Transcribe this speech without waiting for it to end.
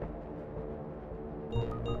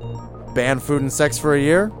Ban food and sex for a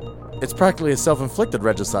year? It's practically a self-inflicted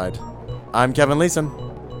regicide. I'm Kevin Leeson.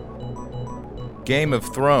 Game of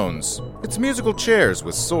Thrones. It's musical chairs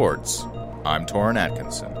with swords. I'm Torrin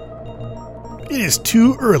Atkinson. It is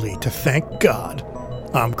too early to thank God.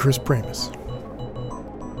 I'm Chris Pramus.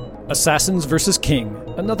 Assassins vs. King,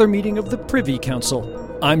 another meeting of the Privy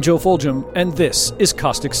Council. I'm Joe Foljam, and this is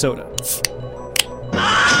Caustic Soda.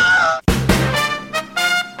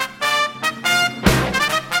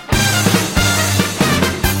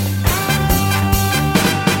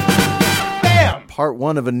 Bam! Part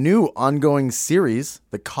 1 of a new ongoing series,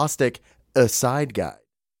 the Caustic Aside Guide.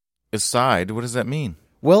 Aside? What does that mean?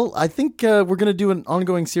 Well, I think we're going to do an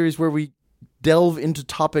ongoing series where we delve into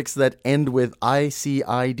topics that end with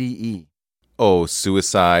ICIDE. Oh,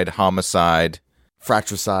 suicide, homicide.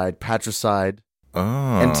 Fratricide, patricide.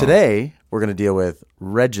 Oh. And today, we're going to deal with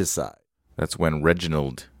regicide. That's when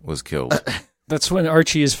Reginald was killed. That's when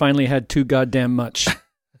Archie has finally had too goddamn much.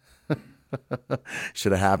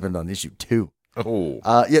 Should have happened on issue 2.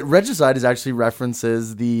 Oh. Yet regicide is actually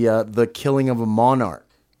references the killing of a monarch,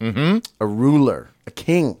 a ruler, a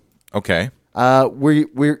king. Okay.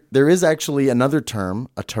 There is actually another term,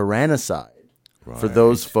 a tyrannicide, for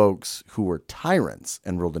those folks who were tyrants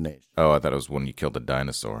and ruled a nation. Oh, I thought it was when you killed a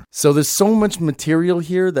dinosaur. So there's so much material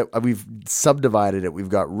here that we've subdivided it. We've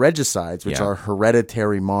got regicides, which are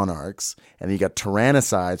hereditary monarchs, and you got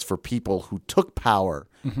tyrannicides for people who took power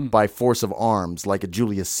by force of arms, like a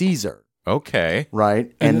Julius Caesar. Okay.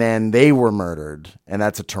 Right? And then they were murdered, and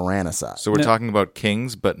that's a tyrannicide. So we're talking about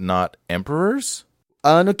kings, but not emperors?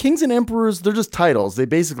 No, kings and emperors, they're just titles. They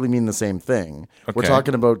basically mean the same thing. Okay. We're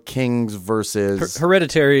talking about kings versus...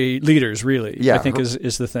 hereditary leaders, really, I think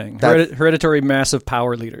is the thing. Hereditary massive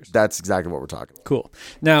power leaders. That's exactly what we're talking about. Cool.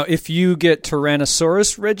 Now, if you get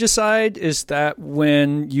Tyrannosaurus regicide, is that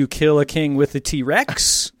when you kill a king with a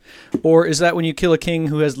T-Rex? Or is that when you kill a king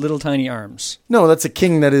who has little tiny arms? No, that's a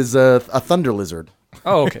king that is a thunder lizard.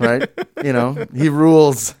 Oh, okay. Right? You know, he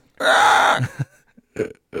rules...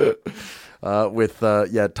 with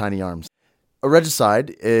tiny arms. A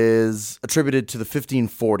regicide is attributed to the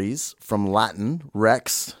 1540s from Latin,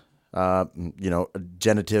 rex, a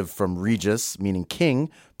genitive from regis, meaning king,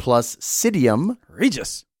 plus cidium,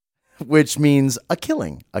 Regis, which means a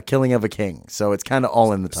killing of a king. So it's kind of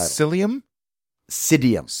all in the title. Cilium?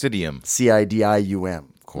 Cidium. Cidium.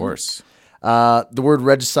 Of course. The word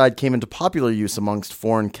regicide came into popular use amongst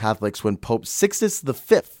foreign Catholics when Pope Sixtus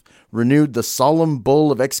V renewed the solemn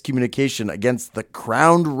bull of excommunication against the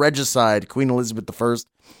crowned regicide, Queen Elizabeth I,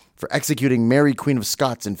 for executing Mary, Queen of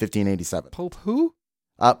Scots in 1587. Pope who?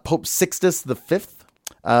 Pope Sixtus V.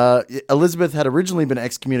 Elizabeth had originally been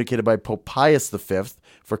excommunicated by Pope Pius V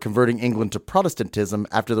for converting England to Protestantism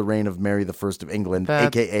after the reign of Mary I of England,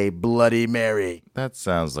 a.k.a. Bloody Mary. That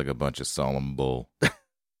sounds like a bunch of solemn bull.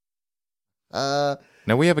 Now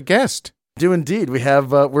we have a guest. Do indeed. We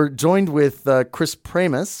have we're joined with Chris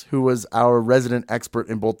Pramus, who was our resident expert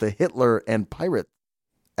in both the Hitler and pirate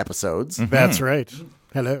episodes. Mm-hmm. That's right.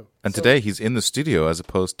 Hello. And today he's in the studio as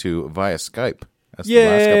opposed to via Skype. That's Yay! the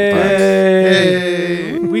last couple times.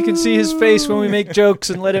 Yay! We can see his face when we make jokes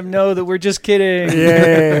and let him know that we're just kidding.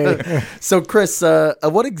 Yay! So, Chris,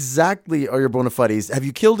 what exactly are your bona fides? Have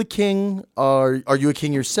you killed a king? Are you a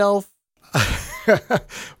king yourself?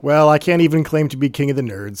 Well, I can't even claim to be king of the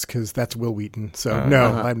nerds because that's Will Wheaton. So no,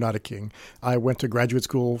 I'm not a king. I went to graduate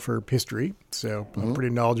school for history, so I'm pretty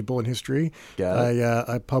knowledgeable in history.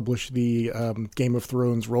 I published the Game of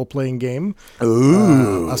Thrones role-playing game,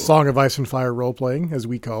 A Song of Ice and Fire role-playing, as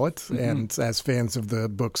we call it. And as fans of the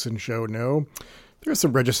books and show know, there's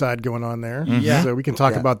some regicide going on there. Yeah. So we can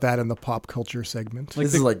talk about that in the pop culture segment.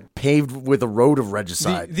 This is like paved with a road of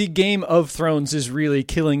regicide. The Game of Thrones is really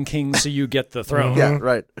killing kings so you get the throne. Yeah,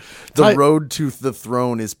 right. The road to the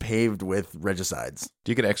throne is paved with regicides.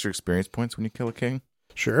 Do you get extra experience points when you kill a king?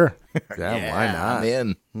 Sure. Yeah, why not? I'm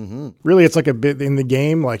in. Mm-hmm. Really, it's like a bit in the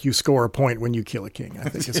game, like you score a point when you kill a king, I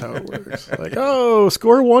think is how it works. Like,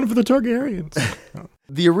 score 1 for the Targaryens.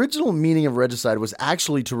 The original meaning of regicide was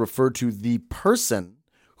actually to refer to the person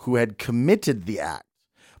who had committed the act.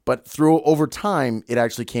 But over time, it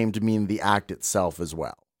actually came to mean the act itself as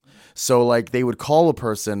well. So, like, they would call a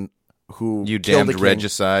person who You killed damned a king,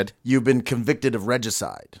 regicide. You've been convicted of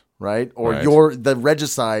regicide, right? Or Right. you're the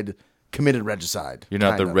regicide committed regicide. You're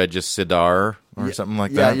not the kind of. regicidar or something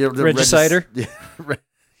like Yeah, that? you're the Regicider?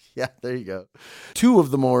 Yeah, there you go. 2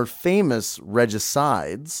 of the more famous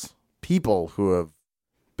regicides, people who have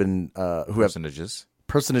been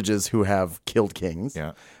personages who have killed kings,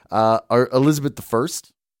 are Elizabeth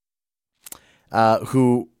I,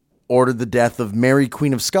 who ordered the death of Mary,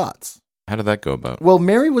 Queen of Scots. How did that go about? Well,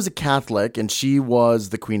 Mary was a Catholic, and she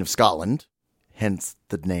was the Queen of Scotland, hence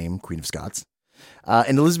the name Queen of Scots.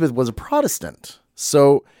 And Elizabeth was a Protestant.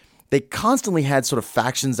 So they constantly had sort of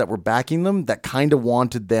factions that were backing them that kind of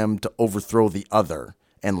wanted them to overthrow the other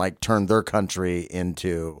and like turn their country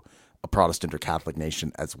into a Protestant or Catholic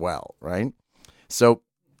nation as well, right? So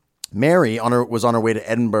Mary was on her way to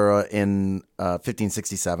Edinburgh in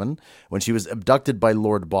 1567 when she was abducted by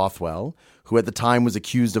Lord Bothwell, who at the time was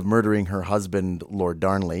accused of murdering her husband, Lord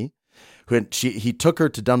Darnley. He took her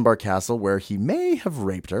to Dunbar Castle, where he may have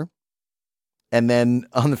raped her. And then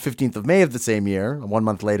on the 15th of May of the same year, 1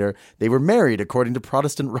 month later, they were married according to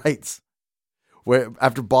Protestant rites, where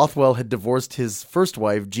after Bothwell had divorced his first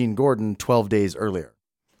wife, Jean Gordon, 12 days earlier.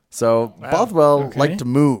 So Bothwell liked to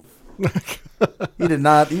move.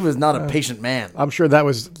 He was not a patient man. I'm sure that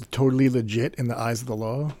was totally legit in the eyes of the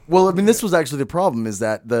law. Well, I mean, this was actually the problem, is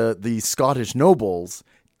that the Scottish nobles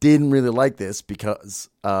didn't really like this because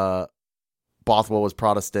Bothwell was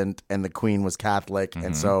Protestant and the Queen was Catholic.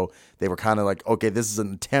 And so they were kind of like, okay, this is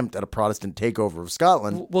an attempt at a Protestant takeover of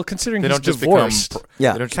Scotland. Well, considering They he's don't just divorced,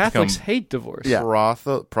 Yeah. They don't just Catholics become hate divorce. Yeah.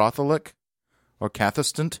 Protholic or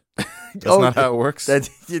Catholicistant. That's not how it works.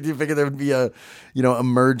 You figure there would be a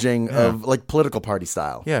merging of like political party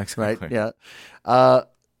style. Yeah, exactly. Right? Yeah.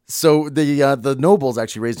 So the nobles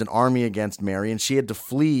actually raised an army against Mary, and she had to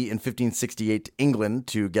flee in 1568 to England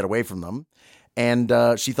to get away from them. And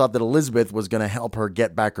she thought that Elizabeth was going to help her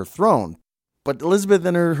get back her throne. But Elizabeth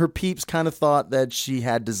and her peeps kind of thought that she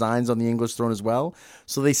had designs on the English throne as well.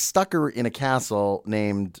 So they stuck her in a castle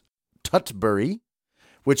named Tutbury,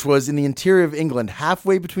 which was in the interior of England,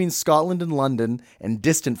 halfway between Scotland and London and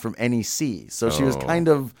distant from any sea. So she was kind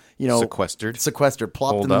of, Sequestered,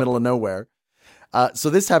 plopped Holed in the up. middle of nowhere.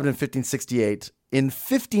 So this happened in 1568. In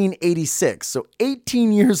 1586, so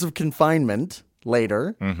 18 years of confinement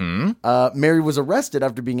later, Mary was arrested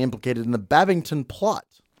after being implicated in the Babington plot.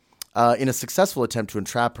 In a successful attempt to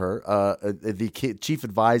entrap her, the chief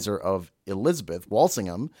advisor of Elizabeth,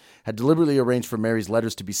 Walsingham, had deliberately arranged for Mary's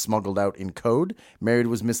letters to be smuggled out in code. Mary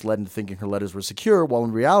was misled into thinking her letters were secure, while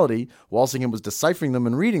in reality, Walsingham was deciphering them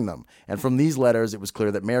and reading them. And from these letters, it was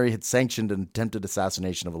clear that Mary had sanctioned an attempted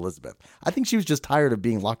assassination of Elizabeth. I think she was just tired of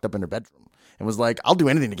being locked up in her bedroom and was like, I'll do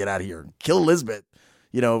anything to get out of here. Kill Elizabeth.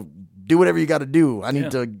 Do whatever you got to do. I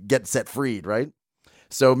need to get set freed, right?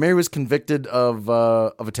 So Mary was convicted of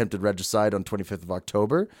attempted regicide on 25th of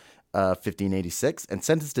October, 1586, and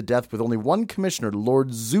sentenced to death with only one commissioner, Lord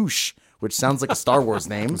Zouche, which sounds like a Star Wars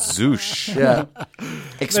name. Zoosh. Yeah.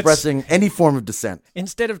 Expressing any form of dissent.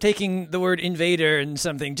 Instead of taking the word invader and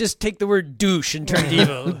something, just take the word douche and turn it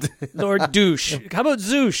evil. Lord Douche. How about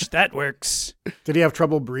Zouche? That works. Did he have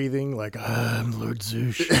trouble breathing? Like, I'm Lord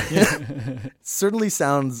Zouche. Certainly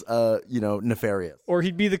sounds, nefarious. Or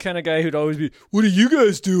he'd be the kind of guy who'd always be, what are you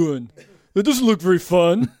guys doing? That doesn't look very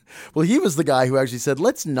fun. Well, he was the guy who actually said,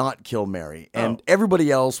 let's not kill Mary. And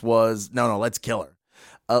everybody else was, no, let's kill her.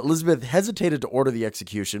 Elizabeth hesitated to order the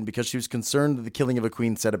execution because she was concerned that the killing of a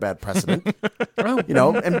queen set a bad precedent.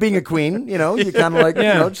 And being a queen, you kind of like,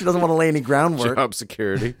 she doesn't want to lay any groundwork. Job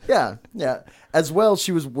security. Yeah. As well,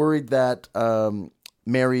 she was worried that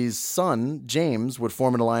Mary's son, James, would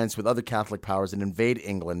form an alliance with other Catholic powers and invade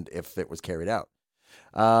England if it was carried out.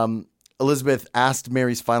 Elizabeth asked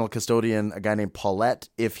Mary's final custodian, a guy named Paulette,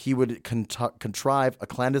 if he would contrive a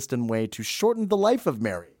clandestine way to shorten the life of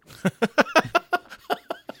Mary.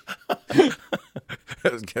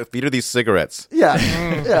 Feed her these cigarettes.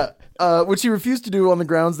 Yeah. Which he refused to do on the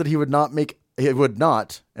grounds that he would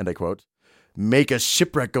not, and I quote, make a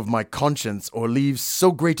shipwreck of my conscience or leave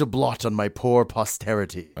so great a blot on my poor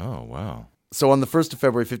posterity. Oh, wow. So on the 1st of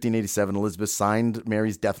February, 1587, Elizabeth signed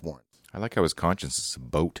Mary's death warrant. I like how his conscience is a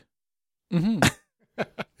boat.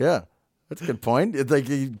 Yeah, that's a good point. It's like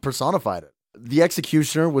he personified it. The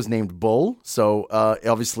executioner was named Bull, so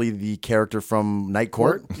obviously the character from Night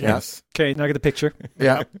Court. Yes. Okay, now I get the picture.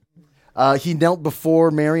 Yeah. He knelt before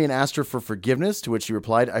Mary and asked her for forgiveness, to which she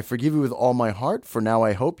replied, I forgive you with all my heart, for now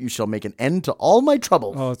I hope you shall make an end to all my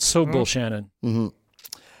troubles. Oh, it's so Bull Shannon.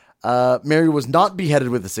 Mary was not beheaded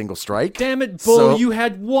with a single strike. Damn it, Bull, you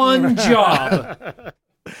had one job.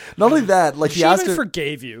 Not only that, like She even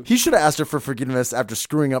forgave you. He should have asked her for forgiveness after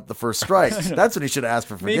screwing up the first strike. That's when he should have asked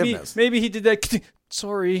for forgiveness. Maybe he did that.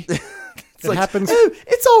 Sorry. It happens.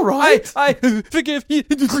 It's all right. I forgive you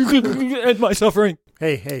and my suffering.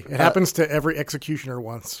 Hey, it happens to every executioner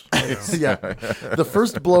once. Yeah. The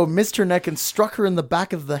first blow missed her neck and struck her in the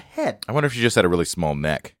back of the head. I wonder if she just had a really small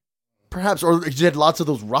neck. Perhaps, or he had lots of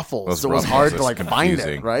those ruffles, so it was hard to find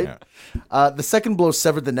it, right? Yeah. The second blow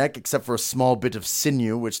severed the neck, except for a small bit of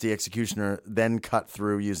sinew, which the executioner then cut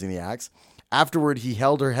through using the axe. Afterward, he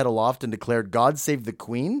held her head aloft and declared, "God save the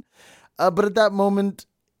queen." But at that moment,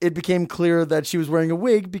 it became clear that she was wearing a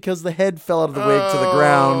wig because the head fell out of the wig to the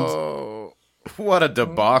ground. What a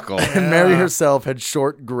debacle. And Mary herself had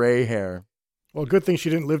short gray hair. Well, good thing she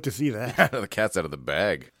didn't live to see that. The cat's out of the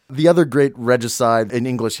bag. The other great regicide in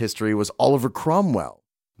English history was Oliver Cromwell.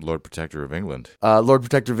 Lord Protector of England. Lord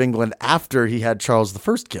Protector of England after he had Charles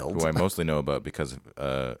I killed. Who I mostly know about because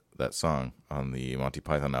of that song on the Monty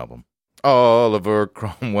Python album. Oliver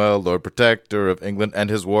Cromwell, Lord Protector of England and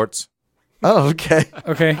his warts. Oh, okay.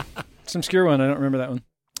 Okay. It's an obscure one. I don't remember that one.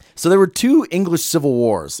 So there were two English civil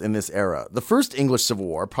wars in this era. The first English Civil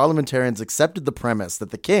War, parliamentarians accepted the premise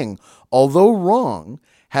that the king, although wrong,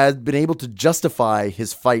 had been able to justify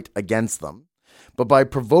his fight against them. But by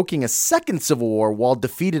provoking a second civil war while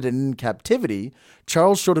defeated and in captivity,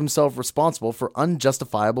 Charles showed himself responsible for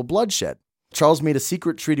unjustifiable bloodshed. Charles made a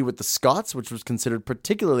secret treaty with the Scots, which was considered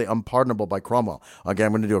particularly unpardonable by Cromwell. Again,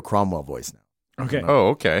 I'm going to do a Cromwell voice now. Okay. Oh,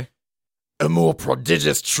 okay. A more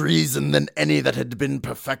prodigious treason than any that had been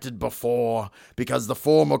perfected before, because the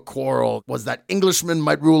former quarrel was that Englishmen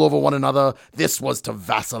might rule over one another. This was to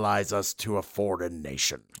vassalize us to a foreign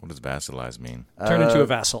nation. What does vassalize mean? Turn into a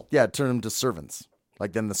vassal. Yeah, turn them to servants.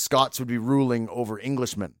 Like then the Scots would be ruling over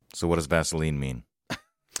Englishmen. So what does Vaseline mean?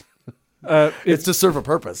 It's to serve a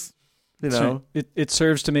purpose. You know, it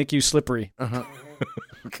serves to make you slippery. Uh-huh.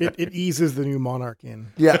 It eases the new monarch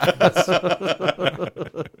in. Yeah.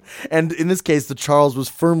 And in this case, the Charles was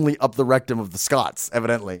firmly up the rectum of the Scots,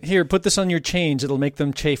 evidently. Here, put this on your chains. It'll make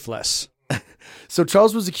them chafe less. So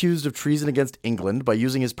Charles was accused of treason against England by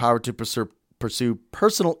using his power to pursue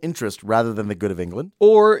personal interest rather than the good of England.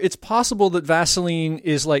 Or it's possible that Vaseline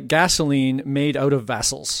is like gasoline made out of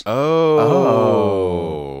vassals.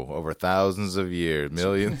 Oh. Over thousands of years,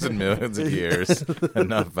 millions and millions of years,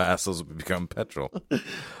 enough vassals would become petrol.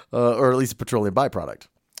 Or at least a petroleum byproduct.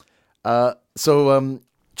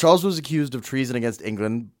 Charles was accused of treason against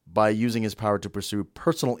England by using his power to pursue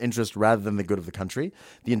personal interest rather than the good of the country.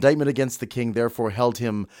 The indictment against the king therefore held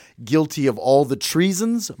him guilty of all the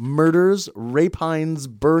treasons, murders, rapines,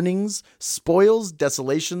 burnings, spoils,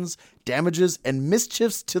 desolations, damages, and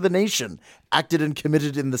mischiefs to the nation acted and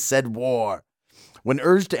committed in the said war. When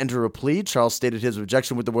urged to enter a plea, Charles stated his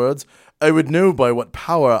objection with the words, "I would know by what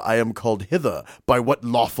power I am called hither, by what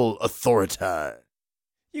lawful authority."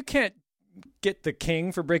 You can't get the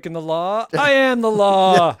king for breaking the law. I am the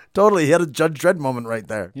law. Yeah, totally. He had a Judge Dredd moment right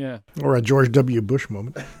there. Yeah. Or a George W. Bush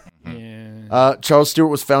moment. Yeah. Charles Stuart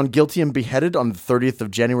was found guilty and beheaded on the 30th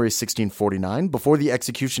of January, 1649. Before the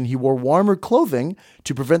execution, he wore warmer clothing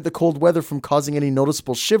to prevent the cold weather from causing any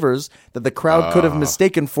noticeable shivers that the crowd could have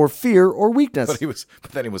mistaken for fear or weakness.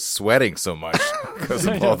 But then he was sweating so much because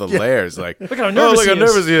of all the layers. Like, look how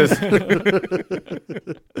nervous he is.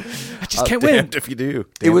 I just can't win. Damned if you do.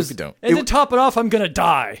 Damned if you don't. And to top it off, I'm going to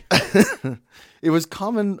die. It was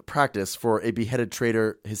common practice for a beheaded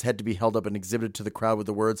traitor, his head to be held up and exhibited to the crowd with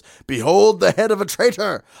the words, "Behold the head of a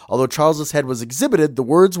traitor!" Although Charles's head was exhibited, the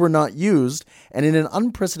words were not used, and in an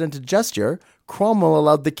unprecedented gesture, Cromwell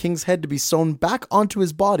allowed the king's head to be sewn back onto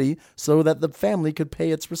his body so that the family could pay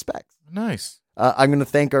its respects. Nice. I'm going to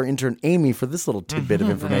thank our intern Amy for this little tidbit of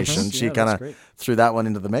information. She kind of threw that one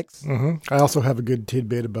into the mix. I also have a good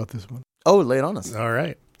tidbit about this one. Oh, lay it on us. All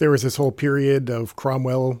right. There was this whole period of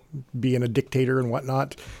Cromwell being a dictator and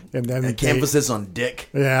whatnot. And then emphasis on dick.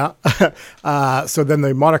 Yeah. So then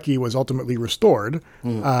the monarchy was ultimately restored.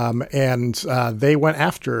 And they went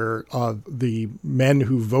after the men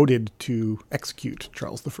who voted to execute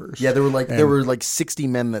Charles I. Yeah, there were like 60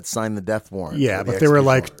 men that signed the death warrant. Yeah, but there were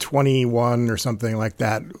like 21 or something like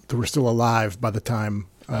that that were still alive by the time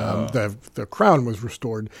the crown was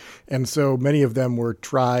restored. And so many of them were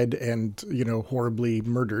tried and, horribly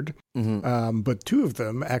murdered. But two of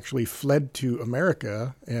them actually fled to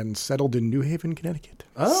America and settled in New Haven, Connecticut.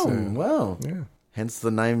 Oh, wow. Yeah. Hence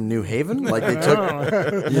the name New Haven? Like they took,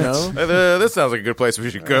 This sounds like a good place we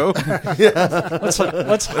should go.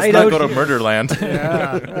 Let's hide not out go to here. Murderland.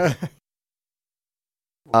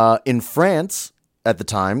 Yeah. In France, at the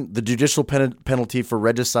time, the judicial penalty for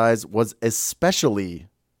regicides was especially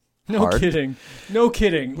hard. No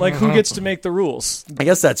kidding. Like, who gets to make the rules? I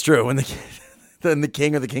guess that's true. When the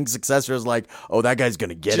king or the king's successor is like, oh, that guy's going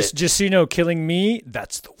to get it. Just so you know, killing me,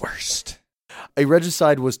 that's the worst. A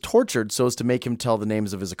regicide was tortured so as to make him tell the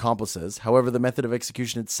names of his accomplices. However, the method of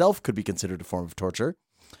execution itself could be considered a form of torture.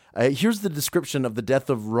 Here's the description of the death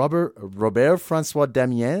of Robert Francois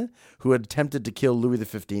Damiens, who had attempted to kill Louis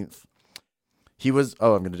XV. He was.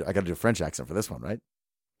 Oh, I got to do a French accent for this one, right?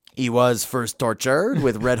 He was first tortured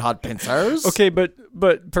with red hot pincers. Okay,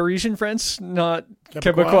 but Parisian French, not Quebecois.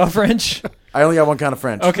 Quebecois French. I only got one kind of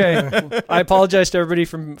French. Okay, I apologize to everybody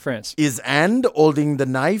from France. His hand, holding the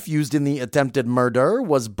knife used in the attempted murder,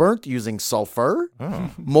 was burnt using sulfur.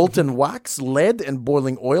 Molten wax, lead, and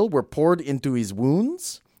boiling oil were poured into his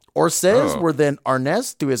wounds. Horses were then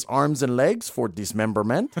harnessed to his arms and legs for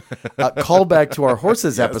dismemberment. Call back to our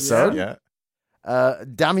horses episode. Yeah.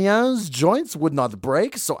 Damien's joints would not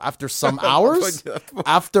break, so after some hours,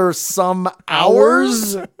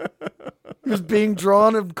 he was being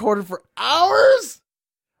drawn and quartered for hours.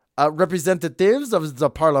 Representatives of the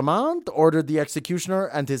Parliament ordered the executioner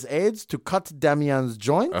and his aides to cut Damien's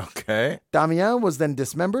joint. Okay. Damien was then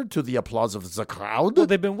dismembered to the applause of the crowd. Well,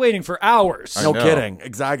 they've been waiting for hours. No know. kidding.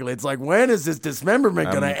 Exactly. It's like, when is this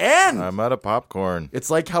dismemberment going to end? I'm out of popcorn.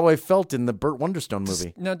 It's like how I felt in the Burt Wonderstone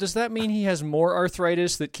movie. Now, does that mean he has more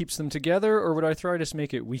arthritis that keeps them together, or would arthritis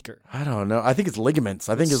make it weaker? I don't know. I think it's ligaments.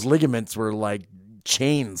 I think his ligaments were like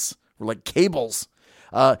chains, were like cables.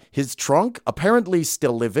 His trunk, apparently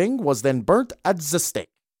still living, was then burnt at the stake.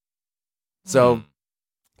 So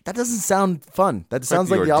that doesn't sound fun. That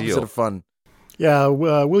sounds like the opposite ordeal. of fun. Yeah,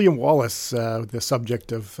 William Wallace, the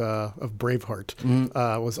subject of Braveheart,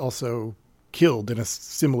 was also killed in a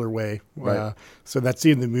similar way. Right. So that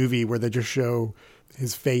scene in the movie where they just show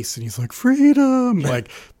his face and he's like, freedom! Like,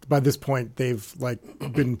 by this point, they've like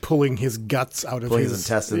been pulling his guts out of Pulling his his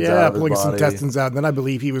intestines yeah, out of his pulling his body. intestines out. And then I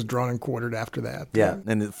believe he was drawn and quartered after that. Yeah,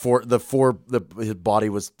 and his body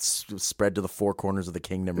was spread to the four corners of the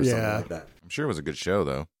kingdom or something Yeah. like that. I'm sure it was a good show,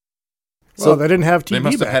 though. So they didn't have TV They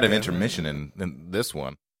must have back had an then. intermission in this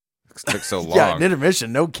one. It took so long. Yeah, an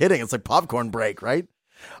intermission. No kidding. It's like popcorn break, right?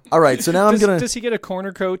 All right, so now I'm going to... Does he get a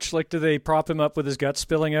corner coach? Like, do they prop him up with his guts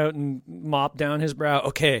spilling out and mop down his brow?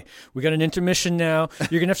 Okay, we got an intermission now.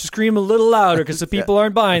 You're going to have to scream a little louder because the people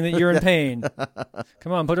aren't buying that you're in pain.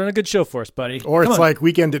 Come on, put on a good show for us, buddy. Or Come it's on. like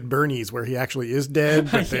Weekend at Bernie's where he actually is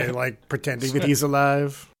dead, but they're like pretending that he's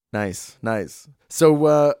alive. Nice.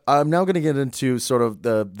 So I'm now going to get into sort of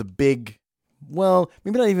the big, well,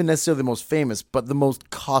 maybe not even necessarily the most famous, but the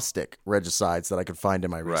most caustic regicides that I could find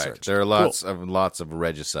in my Right. research. There are lots of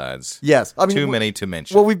regicides. Yes. I mean, Too many to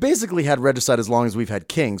mention. Well, we've basically had regicide as long as we've had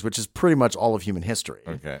kings, which is pretty much all of human history.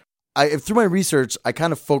 Okay. Through my research, I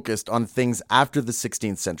kind of focused on things after the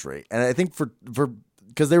 16th century. And I think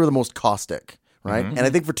because they were the most caustic, right? And I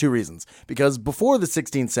think for two reasons. Because before the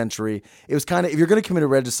 16th century, it was kind of, if you're going to commit a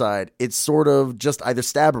regicide, it's sort of just either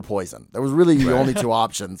stab or poison. That was really the only two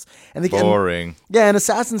options. And Boring. And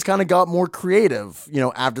assassins kind of got more creative,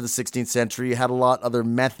 after the 16th century. You had a lot other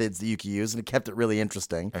methods that you could use, and it kept it really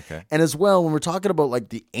interesting. Okay. And as well, when we're talking about like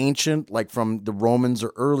the ancient, like from the Romans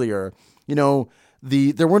or earlier,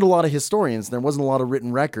 there weren't a lot of historians. There wasn't a lot of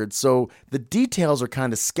written records. So the details are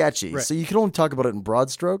kind of sketchy. Right. So you can only talk about it in broad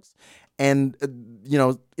strokes. And, in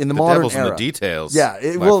the The modern devil's era. in the details. Yeah.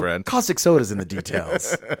 my friend. Caustic soda's in the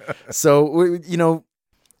details. So,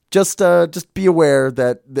 just be aware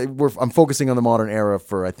that I'm focusing on the modern era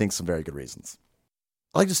for, I think, some very good reasons.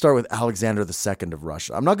 I'd like to start with Alexander II of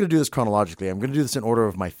Russia. I'm not going to do this chronologically. I'm going to do this in order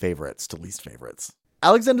of my favorites to least favorites.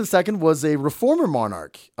 Alexander II was a reformer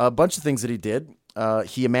monarch. A bunch of things that he did.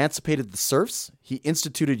 He emancipated the serfs. He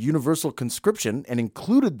instituted universal conscription and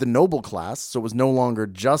included the noble class, so it was no longer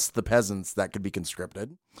just the peasants that could be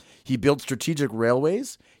conscripted. He built strategic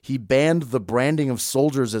railways. He banned the branding of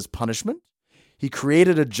soldiers as punishment. He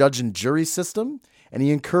created a judge and jury system, and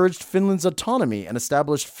he encouraged Finland's autonomy and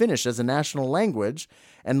established Finnish as a national language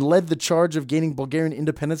and led the charge of gaining Bulgarian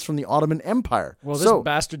independence from the Ottoman Empire. Well, this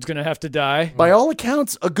bastard's going to have to die. By all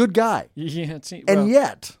accounts, a good guy. Yeah,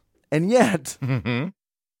 And yet,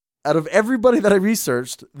 out of everybody that I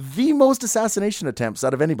researched, the most assassination attempts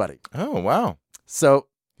out of anybody. Oh, wow. So,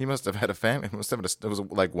 He must have had a family. It was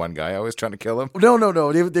like one guy always trying to kill him. no.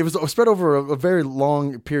 It was spread over a very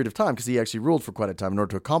long period of time because he actually ruled for quite a time in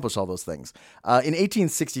order to accomplish all those things. In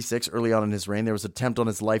 1866, early on in his reign, there was an attempt on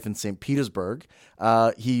his life in St. Petersburg.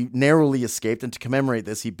 He narrowly escaped, and to commemorate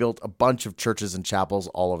this, he built a bunch of churches and chapels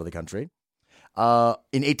all over the country.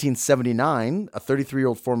 In 1879, a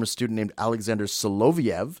 33-year-old former student named Alexander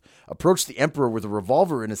Soloviev approached the emperor with a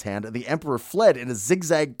revolver in his hand, and the emperor fled in a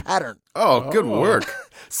zigzag pattern. Oh, good work.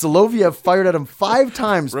 Soloviev fired at him 5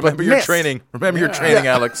 times, Remember but your missed. training. Remember your training,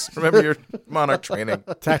 Alex. Remember your monarch training.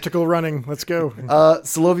 Tactical running. Let's go.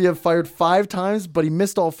 Soloviev fired 5 times, but he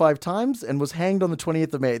missed all 5 times and was hanged on the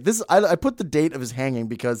 28th of May. I put the date of his hanging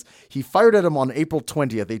because he fired at him on April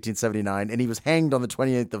 20th, 1879, and he was hanged on the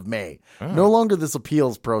 28th of May. No longer this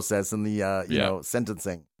appeals process in the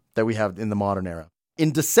sentencing that we have in the modern era.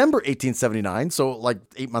 In December 1879, so like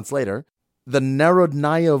 8 months later, the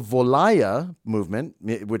Narodnaya Volaya movement,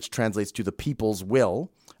 which translates to the People's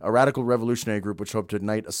Will, a radical revolutionary group which hoped to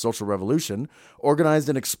ignite a social revolution, organized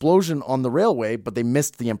an explosion on the railway, but they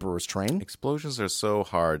missed the emperor's train. Explosions are so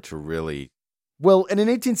hard to really... Well, and in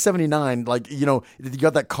 1879, like, you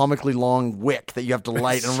got that comically long wick that you have to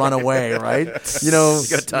light and run away, right? You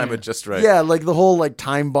got to time it just right. Yeah, like the whole like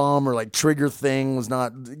time bomb or like trigger thing was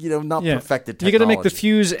not perfected technology. You got to make the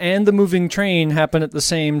fuse and the moving train happen at the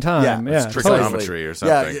same time. Yeah, Yeah, trigonometry or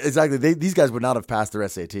something. Yeah, exactly. These guys would not have passed their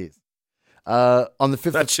SATs. On the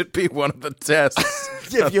 5th That should be one of the tests.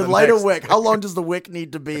 if you light a wick, how long does the wick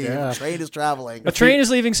need to be? Yeah. The train is traveling. A train is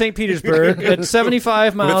leaving St. Petersburg at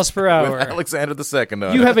 75 miles per hour. With Alexander II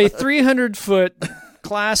on You it. have a 300-foot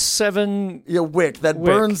Class 7 wick that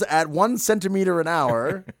burns at 1 centimeter an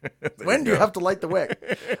hour. When do you have to light the wick?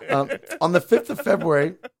 On the 5th of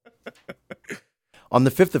February... On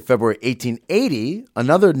the 5th of February, 1880,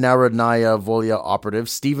 another Narodnaya Volya operative,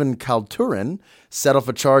 Stephen Kalturin, set off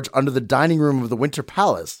a charge under the dining room of the Winter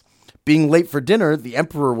Palace. Being late for dinner, the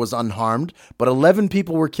emperor was unharmed, but 11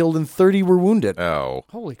 people were killed and 30 were wounded. Oh.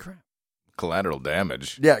 Holy crap. Collateral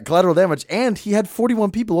damage. Yeah, collateral damage, and he had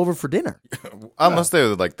 41 people over for dinner. Unless they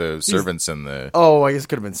were like the servants and the... Oh, I guess it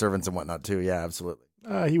could have been servants and whatnot, too. Yeah, absolutely.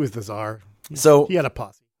 He was the czar. So He had a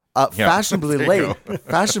posse. Fashionably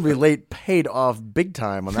late paid off big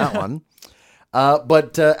time on that one.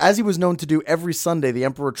 But as he was known to do every Sunday, the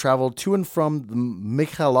emperor traveled to and from the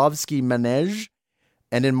Mikhailovsky Manege,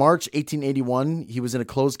 and in March 1881, he was in a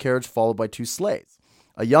closed carriage followed by 2 sleighs.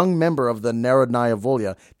 A young member of the Narodnaya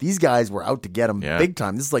Volya, these guys were out to get him big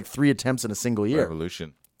time. This is like 3 attempts in a single year.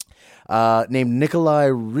 Revolution. Named Nikolai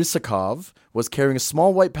Rysakov, was carrying a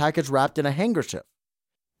small white package wrapped in a handkerchief.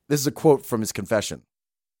 This is a quote from his confession.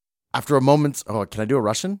 After a moment's... Oh, can I do a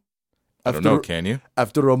Russian? I don't know, can you?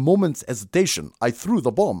 After a moment's hesitation, I threw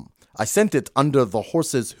the bomb. I sent it under the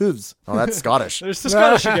horse's hooves. Oh, that's Scottish. There's the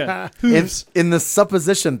Scottish again. Hooves. In the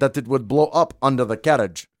supposition that it would blow up under the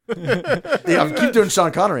carriage. Yeah, keep doing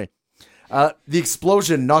Sean Connery. The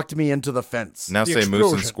explosion knocked me into the fence. Now The say moose and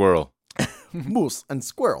explosion. squirrel. Moose and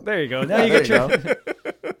squirrel. There you go. Now you get your...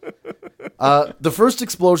 The first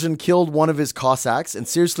explosion killed one of his Cossacks and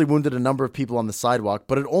seriously wounded a number of people on the sidewalk,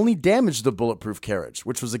 but it only damaged the bulletproof carriage,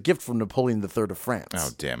 which was a gift from Napoleon III of France. Oh,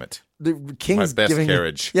 damn it. The king's My best giving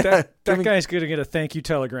carriage. Yeah, That guy's going to get a thank you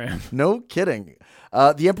telegram. no kidding.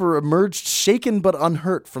 The emperor emerged shaken but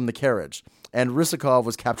unhurt from the carriage, and Rysakov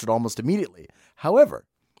was captured almost immediately. However,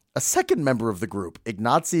 a second member of the group,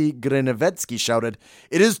 Ignacy Grinevetsky, shouted,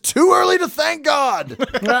 "It is too early to thank God!"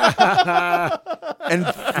 and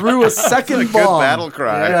threw a second Good bomb. battle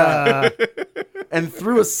cry. Yeah. And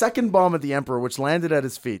threw a second bomb at the emperor, which landed at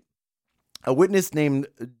his feet. A witness named...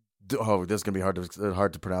 Oh, this is going to be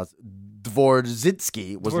hard to pronounce.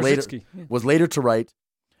 Dvorzitsky was later to write,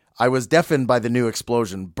 "I was deafened by the new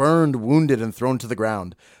explosion, burned, wounded, and thrown to the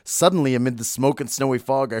ground. Suddenly, amid the smoke and snowy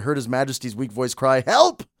fog, I heard His Majesty's weak voice cry,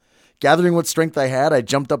 'Help!' Gathering what strength I had, I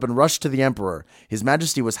jumped up and rushed to the emperor. His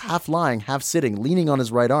Majesty was half lying, half sitting, leaning on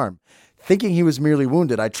his right arm. Thinking he was merely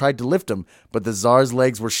wounded, I tried to lift him, but the Tsar's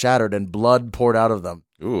legs were shattered and blood poured out of them.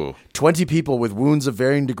 Ooh. 20 people with wounds of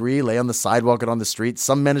varying degree lay on the sidewalk and on the street.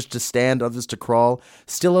 Some managed to stand, others to crawl.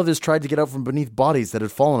 Still others tried to get out from beneath bodies that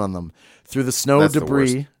had fallen on them. Through the snow, That's the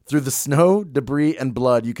worst. debris, and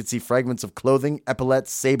blood, you could see fragments of clothing,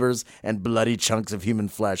 epaulets, sabers, and bloody chunks of human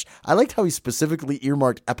flesh." I liked how he specifically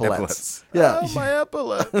earmarked epaulets. Yeah. Oh, my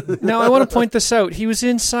epaulette. Now, I want to point this out. He was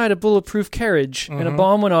inside a bulletproof carriage, and a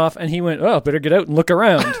bomb went off, and he went, "Oh, better get out and look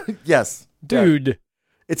around." Yes. Dude. Yeah.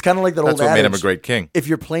 It's kind of like that That's old what adage. made him a great king. If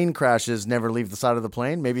your plane crashes, never leave the side of the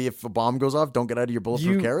plane. Maybe if a bomb goes off, don't get out of your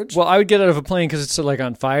bulletproof carriage. Well, I would get out of a plane because it's like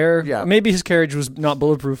on fire. Yeah. Maybe his carriage was not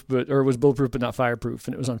bulletproof, or was bulletproof but not fireproof,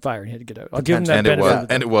 and it was on fire, and he had to get out. I'll give him that benefit.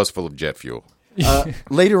 And it was full of jet fuel.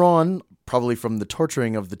 Later on, probably from the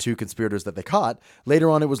torturing of the 2 conspirators that they caught, later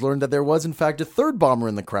on it was learned that there was in fact a third bomber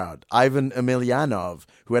in the crowd, Ivan Emelianov,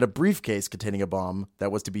 who had a briefcase containing a bomb that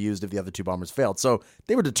was to be used if the other 2 bombers failed. So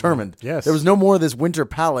they were determined. Yes. There was no more of this Winter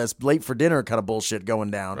Palace, late for dinner kind of bullshit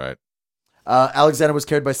going down. Right. Alexander was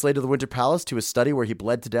carried by sleigh to the Winter Palace to his study where he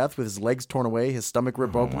bled to death with his legs torn away, his stomach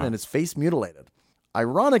ripped open, and his face mutilated.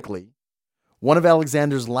 Ironically, one of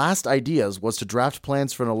Alexander's last ideas was to draft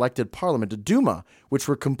plans for an elected parliament, a Duma, which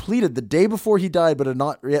were completed the day before he died but had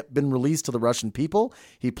not yet been released to the Russian people.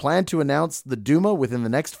 He planned to announce the Duma within the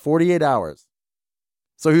next 48 hours.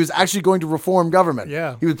 So he was actually going to reform government.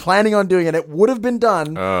 Yeah. He was planning on doing it. It would have been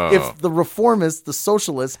done Oh. if the reformists, the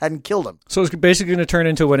socialists, hadn't killed him. So it's basically going to turn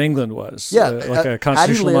into what England was. Yeah. Like a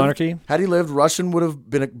constitutional monarchy. Had he lived, Russian would have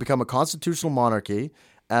become a constitutional monarchy.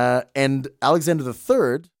 And Alexander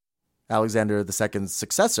III, Alexander II's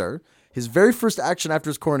successor, his very first action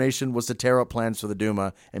after his coronation was to tear up plans for the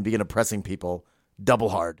Duma and begin oppressing people double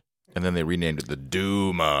hard. And then they renamed it the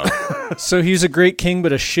Duma. So he's a great king,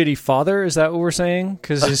 but a shitty father? Is that what we're saying?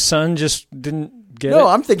 Because his son just didn't get it? No,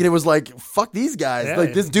 I'm thinking it was like, fuck these guys. Yeah,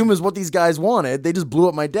 Like, this Duma is what these guys wanted. They just blew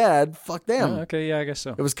up my dad. Fuck them. Okay, yeah, I guess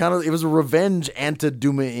so. It was a revenge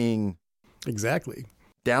anti-Duma-ing. Exactly.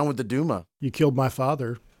 Down with the Duma. You killed my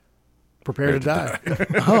father. Prepare to die.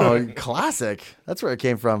 Oh, classic. That's where it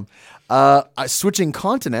came from. Switching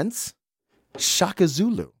continents, Shaka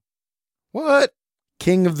Zulu. What?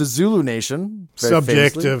 King of the Zulu nation. very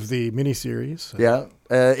Subject famously. of the miniseries. Yeah.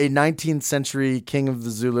 A 19th century king of the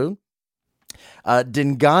Zulu.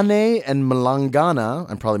 Dingane and Malangana,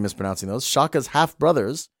 I'm probably mispronouncing those, Shaka's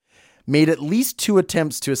half-brothers, made at least 2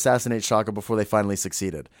 attempts to assassinate Shaka before they finally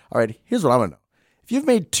succeeded. All right, here's what I want to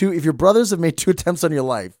know. If your brothers have made 2 attempts on your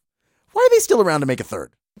life, why are they still around to make a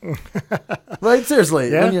third? Right?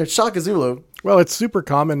 Seriously. Yeah. When you're Shaka Zulu. Well, it's super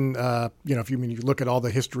common. If you look at all the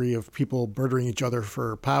history of people murdering each other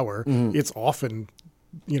for power, it's often,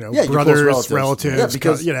 your close brothers, relatives. Yeah,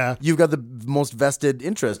 because yeah. you've got the most vested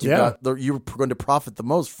interest. Yeah. You're going to profit the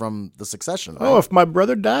most from the succession. Right? Oh, if my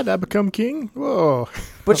brother died, I become king? Whoa.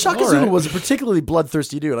 But Shaka All Zulu right. was a particularly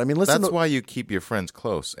bloodthirsty dude. I mean, listen. That's why you keep your friends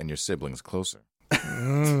close and your siblings closer.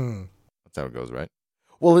 That's how it goes, right?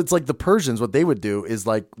 Well, it's like the Persians. What they would do is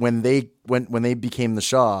like when they became the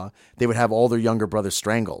Shah, they would have all their younger brothers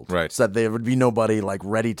strangled, Right. So that there would be nobody like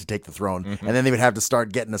ready to take the throne, and then they would have to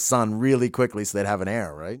start getting a son really quickly so they'd have an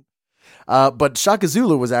heir, right? But Shaka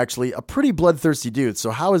Zulu was actually a pretty bloodthirsty dude.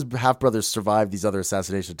 So how his half brothers survived these other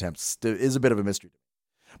assassination attempts is a bit of a mystery.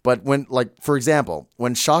 But for example,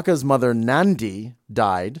 when Shaka's mother Nandi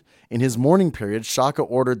died, in his mourning period, Shaka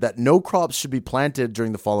ordered that no crops should be planted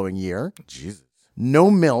during the following year. Jesus.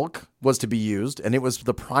 No milk was to be used, and it was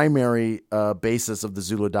the primary basis of the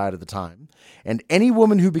Zulu diet at the time. And any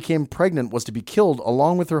woman who became pregnant was to be killed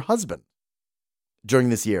along with her husband during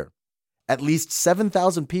this year. At least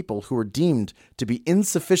 7,000 people who were deemed to be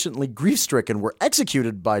insufficiently grief-stricken were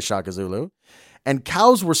executed by Shaka Zulu, and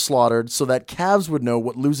cows were slaughtered so that calves would know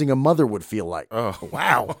what losing a mother would feel like. Oh,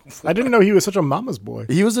 wow. I didn't know he was such a mama's boy.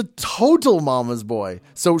 He was a total mama's boy.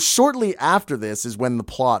 So shortly after this is when the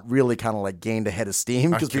plot really kind of like gained a head of steam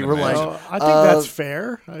because can people were like, imagine. I think that's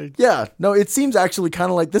fair. yeah, no, it seems actually kind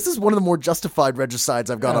of like this is one of the more justified regicides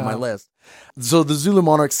I've got on my list. So the Zulu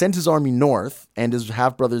monarch sent his army north, and his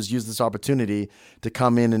half-brothers used this opportunity to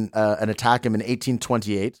come in and attack him in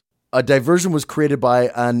 1828. A diversion was created by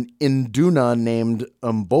an Induna named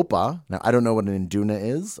Mbopa. Now, I don't know what an Induna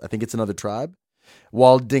is. I think it's another tribe.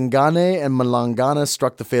 While Dingane and Malangana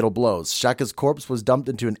struck the fatal blows, Shaka's corpse was dumped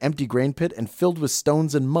into an empty grain pit and filled with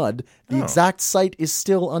stones and mud. The exact site is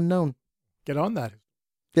still unknown. Get on that.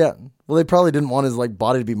 Yeah. Well, they probably didn't want his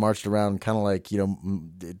body to be marched around, kind of like,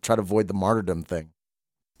 try to avoid the martyrdom thing.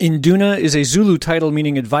 Induna is a Zulu title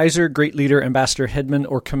meaning advisor, great leader, ambassador, headman,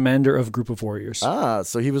 or commander of a group of warriors. Ah,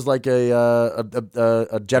 so he was like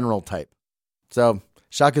a general type. So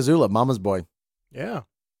Shaka Zulu, mama's boy, Yeah.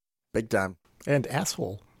 big time. And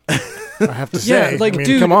asshole. I have to say. Yeah,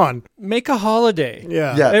 dude, come on. Make a holiday.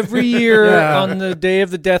 Yeah. Yeah. Every year Yeah. on the day of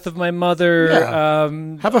the death of my mother, Yeah.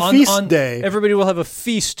 Have a feast day. Everybody will have a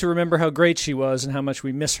feast to remember how great she was and how much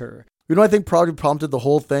we miss her. You know, I think probably prompted the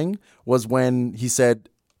whole thing was when he said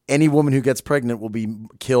any woman who gets pregnant will be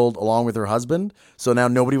killed along with her husband. So now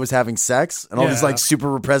nobody was having sex, and all these Yeah.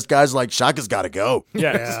 super repressed guys are like, Shaka's got to go.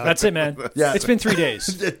 Yeah, that's it, man. Yeah. It's been 3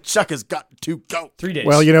 days. Shaka's got to go. 3 days.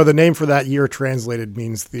 Well, the name for that year translated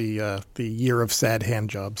means the year of sad hand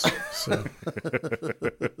jobs. So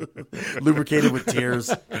Lubricated with tears.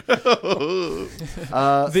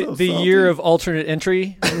 the year of alternate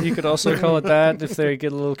entry. You could also call it that if they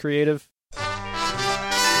get a little creative.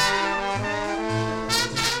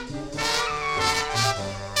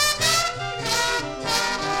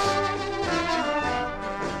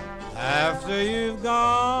 After you've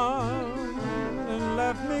gone and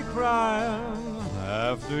left me crying,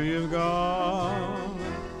 after you've gone,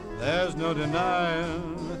 there's no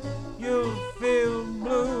denying you'll feel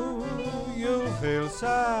blue, you'll feel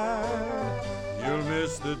sad, you'll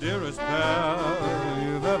miss the dearest pal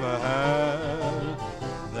you've ever had.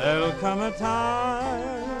 There'll come a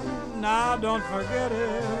time, now don't forget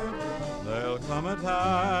it, there'll come a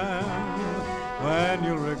time when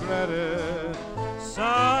you'll regret it.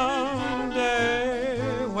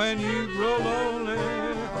 Someday grow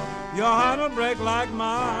lonely, your heart'll break like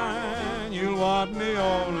mine. You'll want me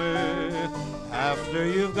only after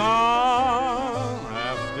you've gone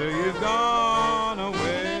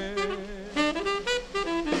away.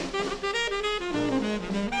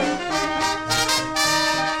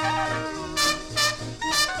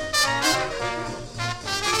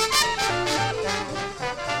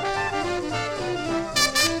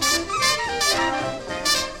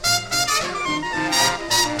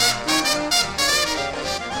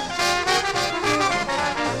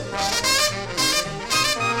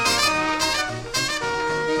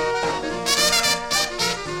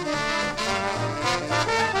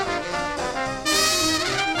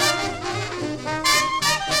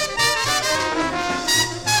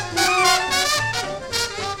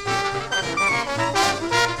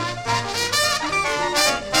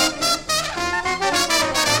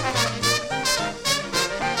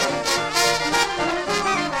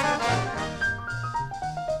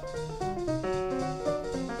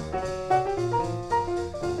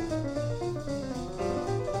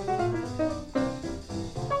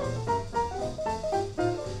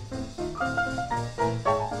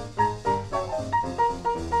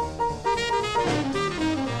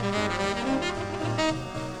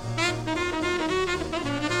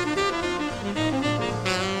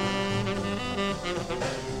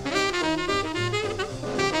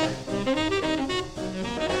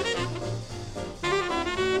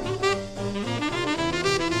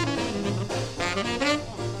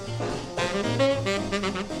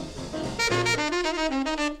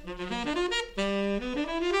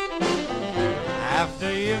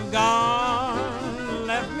 After you've gone,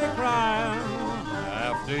 left me crying.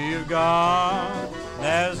 After you've gone,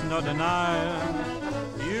 there's no denying.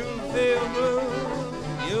 You'll feel blue,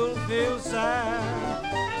 you'll feel sad.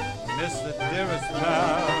 Miss the dearest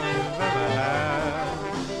pal you've ever had.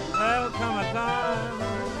 There'll come a time,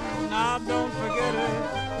 now don't forget it.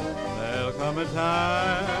 There'll come a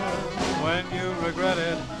time when you regret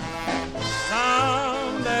it.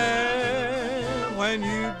 Someday, when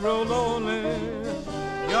you grow lonely,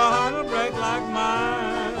 your heart'll break like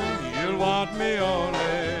mine. You'll want me only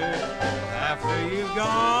after you've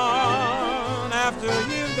gone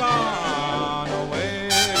away.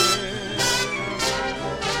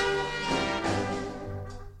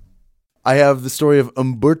 I have the story of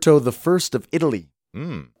Umberto I of Italy.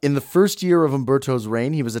 Mm. In the first year of Umberto's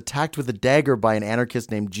reign, he was attacked with a dagger by an anarchist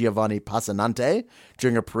named Giovanni Passanante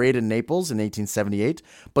during a parade in Naples in 1878,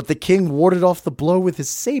 but the king warded off the blow with his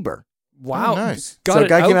saber. Wow. Oh, nice. Got So a it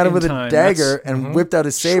guy came out in with a time. dagger That's- and whipped out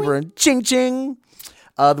his saber and ching ching.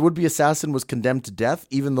 The would-be assassin was condemned to death,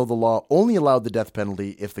 even though the law only allowed the death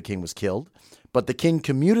penalty if the king was killed. But the king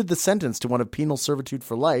commuted the sentence to one of penal servitude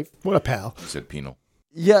for life. What a pal. You said penal.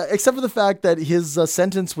 Yeah, except for the fact that his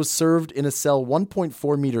sentence was served in a cell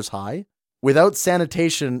 1.4 meters high, without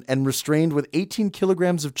sanitation, and restrained with 18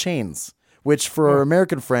 kilograms of chains, which for our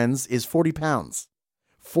American friends is 40 pounds.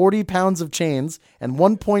 40 pounds of chains, and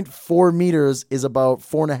 1.4 meters is about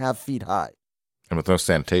 4.5 feet high. And with no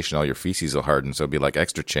sanitation, all your feces will harden, so it'd be like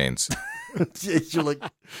extra chains. You're like,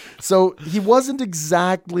 so he wasn't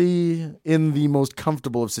exactly in the most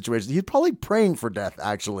comfortable of situations. He's probably praying for death,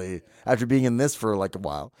 actually, after being in this for like a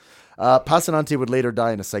while. Passanante would later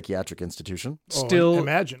die in a psychiatric institution. Still,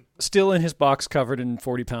 Imagine. still in his box covered in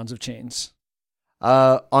 40 pounds of chains.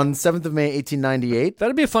 On 7th of May, 1898,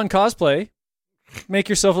 That'd be a fun cosplay. Make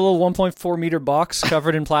yourself a little 1.4 meter box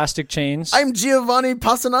covered in plastic chains. I'm Giovanni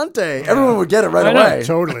Passanante. Everyone would get it right I know. away.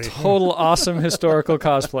 Totally. Total awesome historical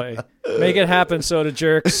cosplay. Make it happen, soda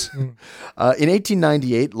jerks. In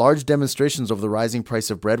 1898, large demonstrations over the rising price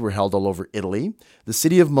of bread were held all over Italy. The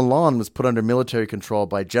city of Milan was put under military control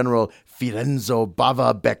by General Fiorenzo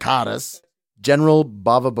Bava Beccaris. General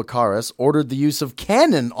Bava Beccaris ordered the use of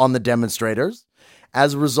cannon on the demonstrators.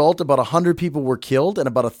 As a result, about 100 people were killed and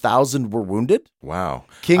about 1,000 were wounded. Wow.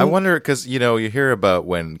 King- I wonder, because, you hear about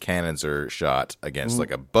when cannons are shot against like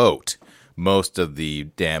a boat, most of the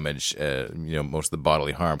damage, most of the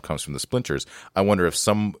bodily harm comes from the splinters. I wonder if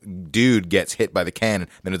some dude gets hit by the cannon,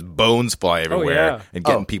 then his bones fly everywhere and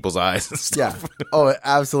get in people's eyes and stuff. Yeah. Oh,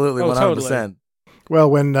 absolutely. 100%. Totally. Well,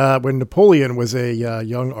 when Napoleon was a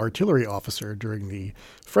young artillery officer during the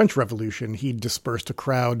French Revolution, he dispersed a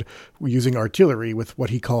crowd using artillery with what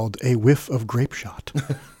he called a whiff of grape shot.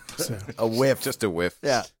 So, A whiff. Just a whiff.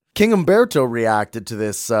 Yeah. King Umberto reacted to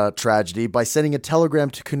this tragedy by sending a telegram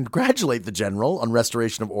to congratulate the general on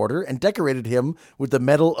restoration of order and decorated him with the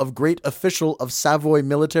Medal of Great Official of Savoy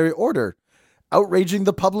Military Order, outraging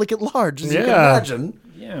the public at large, as you can Yeah. imagine.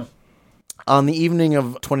 Yeah. On the evening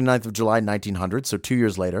of 29th of July, 1900, so 2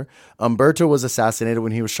 years later, Umberto was assassinated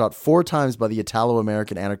when he was shot 4 times by the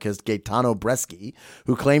Italo-American anarchist Gaetano Bresci,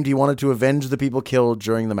 who claimed he wanted to avenge the people killed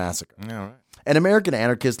during the massacre. All right. An American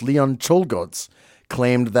anarchist, Leon Czolgosz,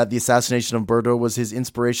 claimed that the assassination of Umberto was his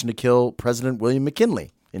inspiration to kill President William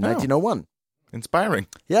McKinley in 1901. Inspiring.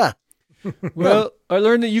 Yeah. Well, I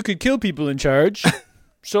learned that you could kill people in charge,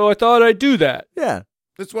 so I thought I'd do that. Yeah.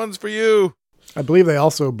 This one's for you. I believe they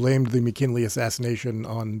also blamed the McKinley assassination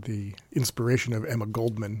on the inspiration of Emma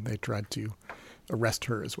Goldman. They tried to arrest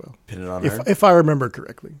her as well. Pin it on her. If I remember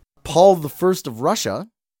correctly. Paul I of Russia.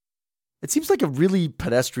 It seems like a really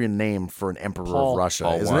pedestrian name for an emperor Paul. of Russia,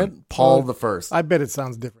 Paul isn't I. it? Paul the First. I bet it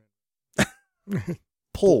sounds different.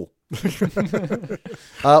 Paul.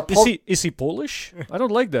 Is he Polish? I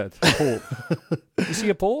don't like that. Pole. Is he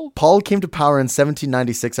a Pole? Paul came to power in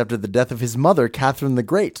 1796 after the death of his mother, Catherine the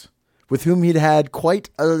Great, with whom he'd had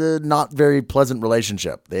quite a not very pleasant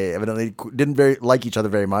relationship. They evidently didn't like each other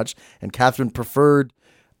very much, and Catherine preferred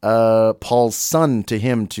Paul's son to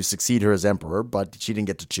him to succeed her as emperor, but she didn't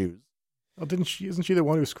get to choose. Oh, isn't she the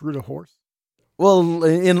one who screwed a horse? Well,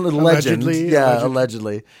 in legend, Allegedly.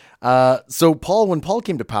 allegedly. So when Paul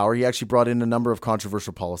came to power, he actually brought in a number of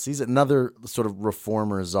controversial policies. Another sort of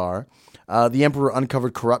reformer czar. The emperor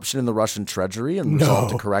uncovered corruption in the Russian treasury and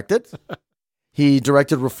resolved to correct it. He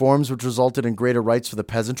directed reforms which resulted in greater rights for the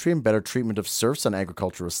peasantry and better treatment of serfs on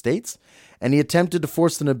agricultural estates. And he attempted to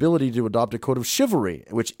force the nobility to adopt a code of chivalry,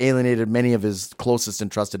 which alienated many of his closest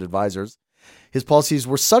and trusted advisors. His policies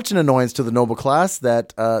were such an annoyance to the noble class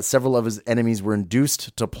that several of his enemies were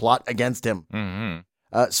induced to plot against him.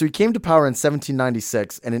 Mm-hmm. So he came to power in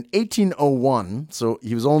 1796, and in 1801, so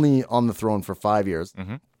he was only on the throne for 5 years,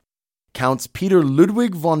 Counts Peter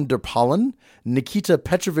Ludwig von der Pallen, Nikita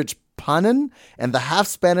Petrovich Panin, and the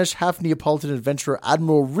half-Spanish, half-Neapolitan adventurer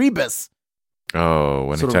Admiral Rebus.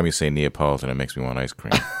 Oh, anytime you say Neapolitan, it makes me want ice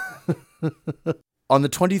cream. On the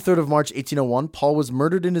 23rd of March, 1801, Paul was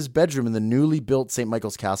murdered in his bedroom in the newly built St.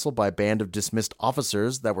 Michael's Castle by a band of dismissed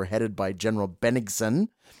officers that were headed by General Bennigsen.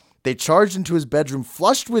 They charged into his bedroom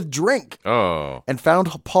flushed with drink and found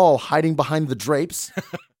Paul hiding behind the drapes.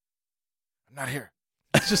 I'm not here.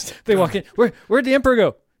 It's just they walk in. Where'd the emperor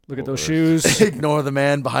go? Look at those shoes. Ignore the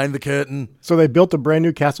man behind the curtain. So they built a brand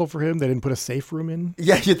new castle for him. They didn't put a safe room in.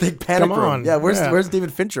 Yeah, you think panic Come room. on. Yeah, where's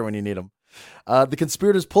David Fincher when you need him? The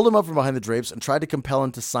conspirators pulled him up from behind the drapes and tried to compel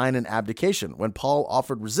him to sign an abdication. When Paul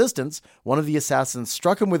offered resistance, one of the assassins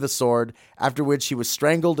struck him with a sword, after which he was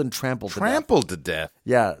strangled and trampled To death.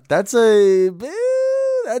 Yeah, that's I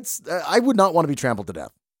would not want to be trampled to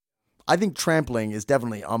death. I think trampling is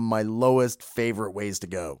definitely on my lowest favorite ways to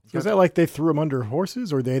go. Is that like they threw him under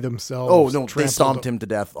horses or they themselves? Oh, no, they trampled stomped him to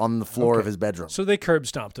death on the floor of his bedroom. So they curb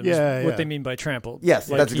stomped him. Yeah, is what yeah. they mean by trampled. Yes,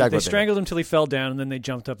 that's exactly what They they strangled him till he fell down, and then they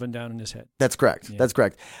jumped up and down in his head. That's correct. Yeah. That's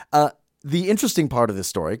correct. The interesting part of this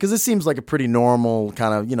story, because it seems like a pretty normal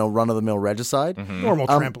kind of, run-of-the-mill regicide. Normal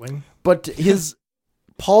trampling. But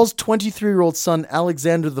Paul's 23-year-old son,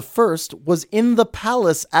 Alexander I, was in the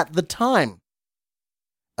palace at the time.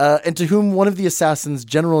 And to whom one of the assassins,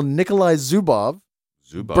 General Nikolai Zubov,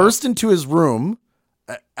 burst into his room.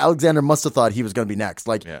 Alexander must have thought he was going to be next.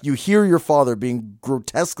 You hear your father being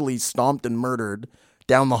grotesquely stomped and murdered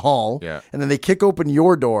down the hall, and then they kick open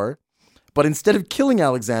your door. But instead of killing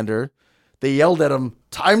Alexander, they yelled at him,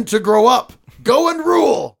 "Time to grow up! Go and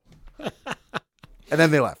rule!" And then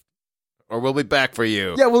they left. Or we'll be back for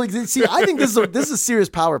you. Yeah, well, see, I think this is a serious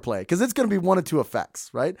power play because it's going to be one of two effects,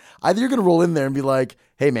 right? Either you're going to roll in there and be like,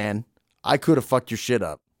 "Hey, man, I could have fucked your shit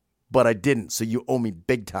up, but I didn't, so you owe me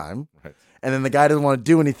big time." Right. And then the guy doesn't want to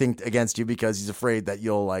do anything against you because he's afraid that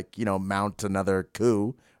you'll mount another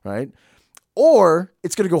coup, right? Or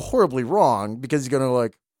it's going to go horribly wrong because he's going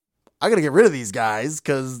to I got to get rid of these guys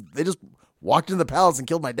because they just walked into the palace and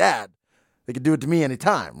killed my dad. They could do it to me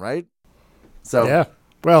anytime, right? So Yeah.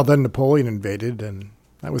 Well, then Napoleon invaded, and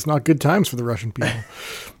that was not good times for the Russian people.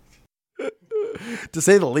 to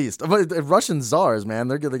say the least. But Russian czars, man,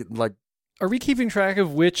 they're going to Are we keeping track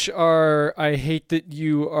of which are, I hate that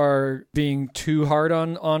you are being too hard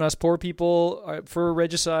on us poor people for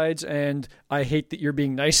regicides, and I hate that you're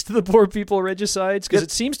being nice to the poor people regicides? Because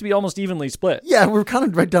it seems to be almost evenly split. Yeah, we're kind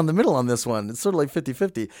of right down the middle on this one. It's sort of like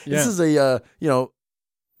 50-50. Yeah. This is a,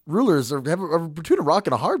 rulers are between a rock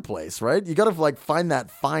and a hard place, right? You got to find that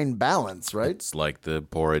fine balance, right? It's like the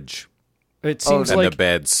porridge It seems and like the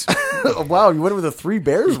beds. Wow, you went with a Three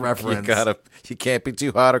Bears reference. You can't be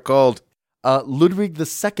too hot or cold. Ludwig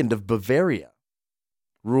II of Bavaria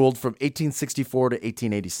ruled from 1864 to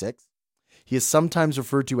 1886. He is sometimes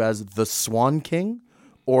referred to as the Swan King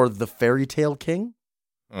or the Fairy Tale King.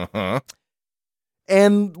 Uh-huh.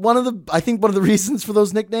 And I think one of the reasons for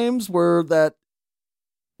those nicknames were that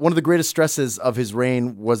one of the greatest stresses of his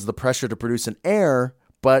reign was the pressure to produce an heir,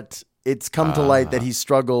 but it's come to light that he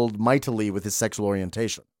struggled mightily with his sexual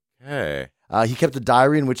orientation. Hey. He kept a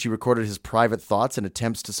diary in which he recorded his private thoughts and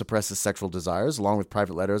attempts to suppress his sexual desires, along with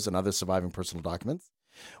private letters and other surviving personal documents.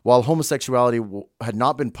 While homosexuality had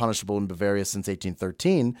not been punishable in Bavaria since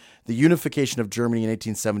 1813, the unification of Germany in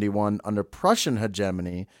 1871 under Prussian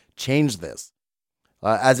hegemony changed this.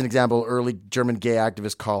 As an example, early German gay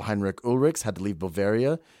activist Karl Heinrich Ulrichs had to leave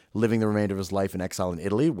Bavaria, living the remainder of his life in exile in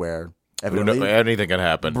Italy, where evidently anything can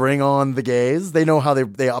happen. Bring on the gays. They know how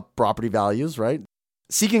they up property values, right?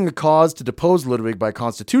 Seeking a cause to depose Ludwig by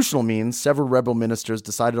constitutional means, several rebel ministers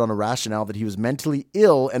decided on a rationale that he was mentally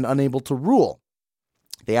ill and unable to rule.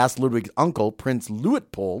 They asked Ludwig's uncle, Prince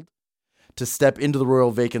Luitpold, to step into the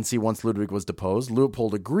royal vacancy once Ludwig was deposed.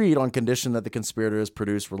 Luitpold agreed on condition that the conspirators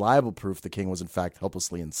produce reliable proof the king was in fact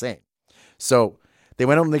helplessly insane. So they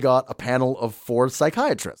went out and they got a panel of 4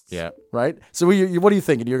 psychiatrists. Yeah. Right? So what do you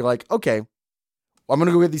think? And you're like, okay, I'm going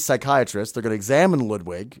to go get these psychiatrists. They're going to examine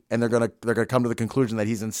Ludwig, and they're going to come to the conclusion that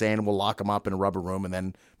he's insane, and we'll lock him up in a rubber room and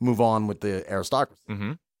then move on with the aristocracy.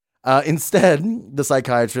 Mm-hmm. Instead, the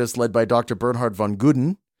psychiatrist led by Dr. Bernhard von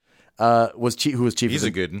Guden, who was chief. He's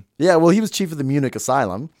a good one. Yeah, well, he was chief of the Munich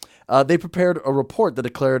asylum. They prepared a report that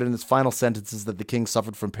declared in its final sentences that the king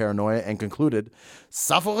suffered from paranoia and concluded,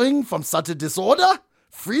 suffering from such a disorder,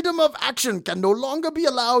 freedom of action can no longer be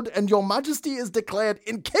allowed, and your majesty is declared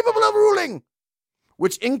incapable of ruling,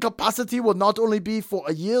 which incapacity will not only be for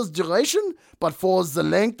a year's duration, but for the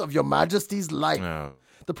length of your majesty's life. Oh.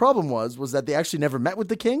 The problem was that they actually never met with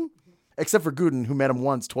the king, except for Guden, who met him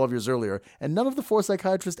once 12 years earlier, and none of the 4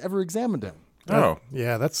 psychiatrists ever examined him. Oh.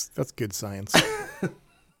 Yeah, that's good science.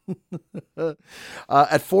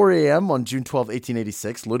 At 4 a.m. on June 12,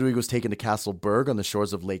 1886, Ludwig was taken to Castle Berg on the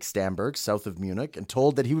shores of Lake Starnberg, south of Munich, and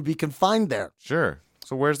told that he would be confined there. Sure.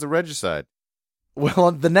 So where's the regicide?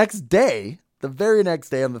 Well, the very next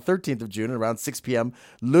day, on the 13th of June, around 6 p.m.,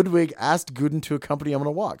 Ludwig asked Guden to accompany him on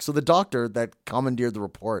a walk. So the doctor that commandeered the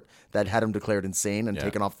report that had him declared insane and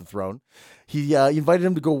taken off the throne, he invited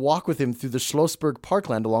him to go walk with him through the Schlossberg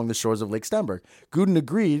parkland along the shores of Lake Starnberg. Guden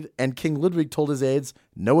agreed, and King Ludwig told his aides,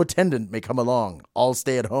 no attendant may come along. All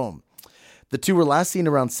stay at home. The two were last seen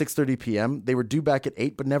around 6:30 p.m. They were due back at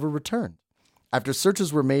 8 but never returned. After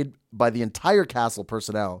searches were made by the entire castle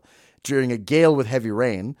personnel, during a gale with heavy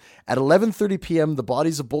rain, at 11:30 p.m., the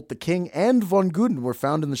bodies of both the king and von Guden were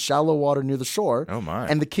found in the shallow water near the shore. Oh, my.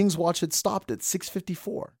 And the king's watch had stopped at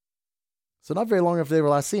 6:54. So not very long after they were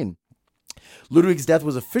last seen. Ludwig's death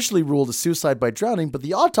was officially ruled a suicide by drowning, but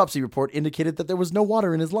the autopsy report indicated that there was no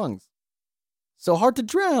water in his lungs. So hard to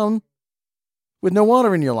drown with no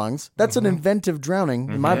water in your lungs. That's an inventive drowning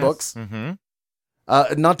in my books. Mm-hmm.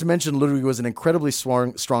 Not to mention, Ludwig was an incredibly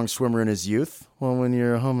strong swimmer in his youth. Well, when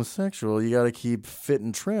you're homosexual, you got to keep fit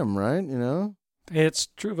and trim, right? You know? It's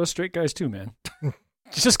true of us straight guys too, man.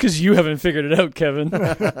 Just because you haven't figured it out, Kevin.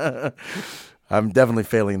 I'm definitely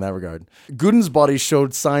failing in that regard. Guden's body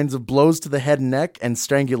showed signs of blows to the head and neck and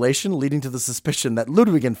strangulation, leading to the suspicion that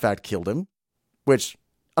Ludwig in fact killed him, which,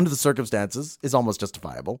 under the circumstances, is almost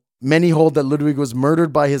justifiable. Many hold that Ludwig was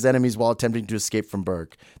murdered by his enemies while attempting to escape from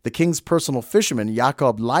Berg. The king's personal fisherman,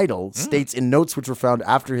 Jakob Leidl, states in notes which were found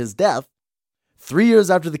after his death, 3 years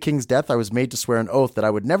after the king's death, I was made to swear an oath that I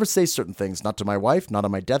would never say certain things, not to my wife, not on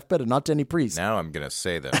my deathbed, and not to any priest. Now I'm going to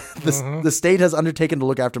say them. The state has undertaken to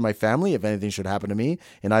look after my family if anything should happen to me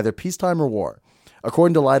in either peacetime or war.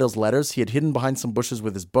 According to Leidel's letters, he had hidden behind some bushes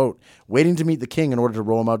with his boat, waiting to meet the king in order to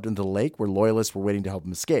row him out into the lake where loyalists were waiting to help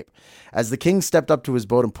him escape. As the king stepped up to his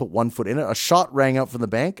boat and put one foot in it, a shot rang out from the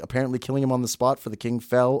bank, apparently killing him on the spot, for the king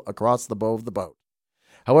fell across the bow of the boat.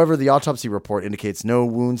 However, the autopsy report indicates no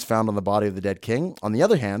wounds found on the body of the dead king. On the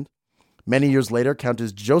other hand, many years later,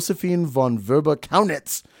 Countess Josephine von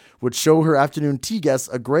Werber-Kaunitz would show her afternoon tea guests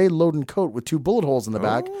a gray Loden coat with 2 bullet holes in the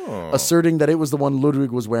back, asserting that it was the one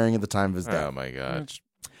Ludwig was wearing at the time of his death. Oh, my God.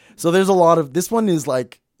 So there's a lot of... This one is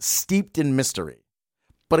like steeped in mystery.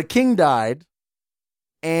 But a king died,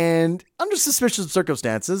 and under suspicious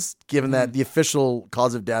circumstances, given that the official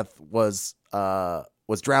cause of death was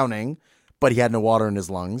drowning, but he had no water in his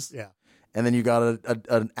lungs. Yeah. And then you got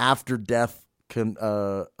an after-death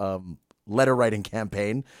letter writing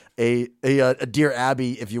campaign, a Dear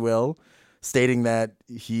Abby, if you will, stating that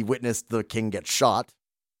he witnessed the king get shot.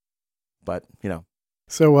 But, you know.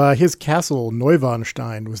 So his castle,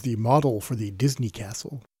 Neuschwanstein, was the model for the Disney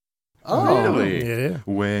castle. Oh, Really? Yeah.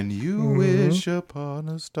 When you wish upon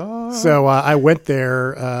a star. So I went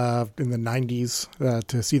there in the 90s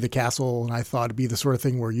to see the castle, and I thought it'd be the sort of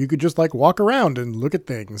thing where you could just like walk around and look at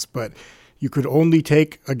things, but you could only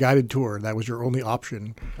take a guided tour. That was your only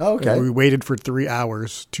option. Oh, okay. And we waited for 3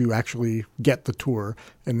 hours to actually get the tour.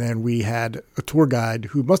 And then we had a tour guide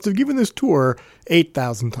who must have given this tour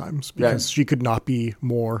 8,000 times because she could not be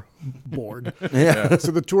more bored. Yeah.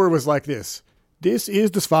 So the tour was like this. This is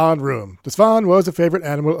the swan room. The swan was a favorite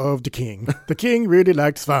animal of the king. The king really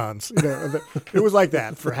liked swans. It was like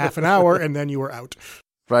that for half an hour, and then you were out.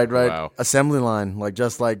 Right. Wow. Assembly line,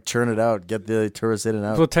 just churn it out, get the tourists in and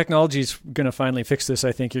out. Well, technology's going to finally fix this.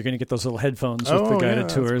 I think you're going to get those little headphones with the guided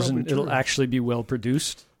that's tours, and probably it'll true. actually be well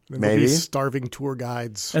produced. Then there'll be Maybe. starving tour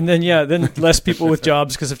guides. And then, then less people with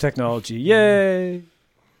jobs because of technology. Yay!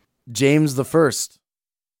 James I,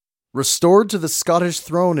 restored to the Scottish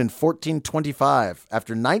throne in 1425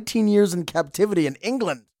 after 19 years in captivity in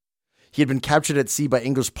England. He had been captured at sea by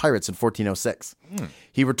English pirates in 1406.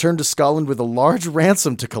 He returned to Scotland with a large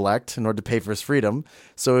ransom to collect in order to pay for his freedom,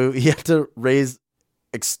 so he had to raise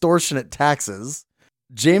extortionate taxes.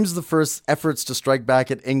 James I's efforts to strike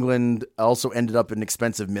back at England also ended up in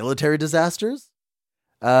expensive military disasters.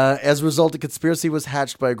 As a result, a conspiracy was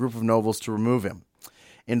hatched by a group of nobles to remove him.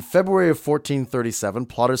 In February of 1437,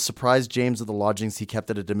 plotters surprised James at the lodgings he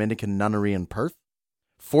kept at a Dominican nunnery in Perth.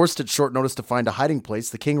 Forced at short notice to find a hiding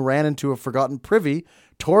place, the king ran into a forgotten privy,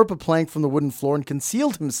 tore up a plank from the wooden floor, and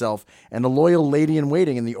concealed himself and a loyal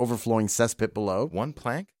lady-in-waiting in the overflowing cesspit below. One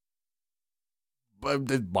plank?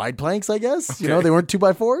 Wide planks, I guess. Okay. They weren't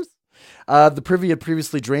 2x4s. The privy had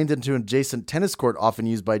previously drained into an adjacent tennis court often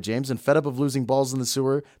used by James, and fed up of losing balls in the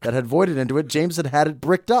sewer that had voided into it, James had it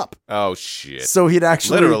bricked up. Oh, shit. So he'd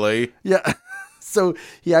actually... Literally. Yeah. So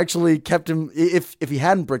he actually kept him... If he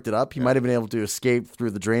hadn't bricked it up, he might have been able to escape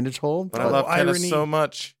through the drainage hole. But I love tennis irony. so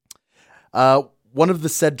much. One of the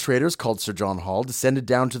said traders, called Sir John Hall, descended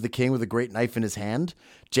down to the king with a great knife in his hand.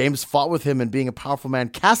 James fought with him, and being a powerful man,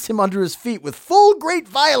 cast him under his feet with full great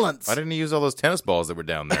violence. Why didn't he use all those tennis balls that were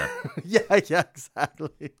down there? Yeah,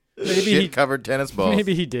 exactly. Maybe Shit-covered tennis balls.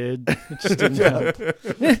 Maybe he did. It just didn't help.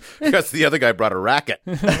 Because the other guy brought a racket.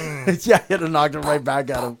 Yeah, he had to knock him right back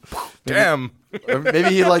at him. Damn. Or maybe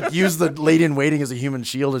he used the lady-in-waiting as a human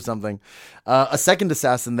shield or something. A second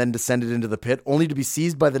assassin then descended into the pit, only to be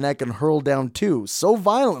seized by the neck and hurled down too, so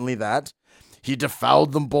violently that he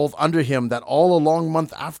defouled them both under him, that all a long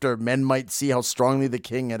month after men might see how strongly the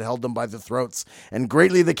king had held them by the throats, and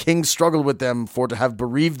greatly the king struggled with them for to have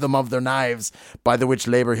bereaved them of their knives, by the which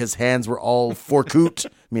labor his hands were all forcoot,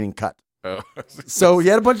 meaning cut. Oh. So he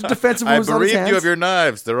had a bunch of defensive I wounds on his bereaved hands. you of your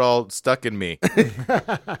knives. They're all stuck in me.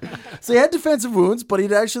 So he had defensive wounds, but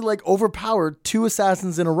he'd actually overpowered 2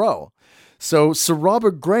 assassins in a row. So Sir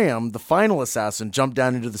Robert Graham, the final assassin, jumped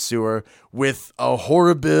down into the sewer with a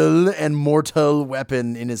horrible and mortal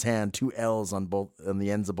weapon in his hand. 2 L's on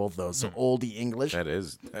the ends of both those. So oldie English. That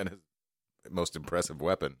is the most impressive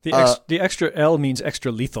weapon. The extra L means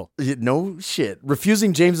extra lethal. No shit.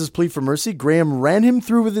 Refusing James's plea for mercy, Graham ran him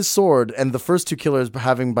through with his sword, and the first 2 killers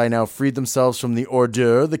having by now freed themselves from the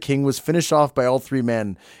ordure, the king was finished off by all 3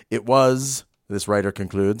 men. It was, this writer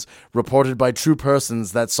concludes, reported by true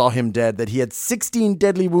persons that saw him dead, that he had 16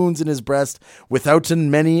 deadly wounds in his breast, withouten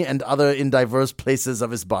many and other in diverse places of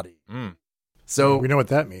his body. So We know what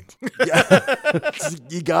that means.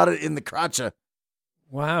 you got it in the crotcha.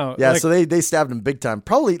 Wow. Yeah, so they stabbed him big time.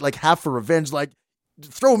 Probably half for revenge,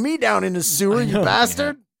 throw me down in the sewer, you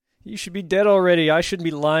bastard. You should be dead already. I shouldn't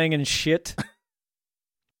be lying in shit.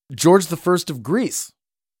 George I of Greece.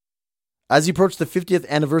 As he approached the 50th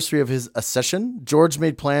anniversary of his accession, George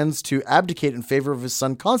made plans to abdicate in favor of his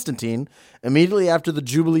son Constantine immediately after the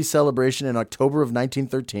Jubilee celebration in October of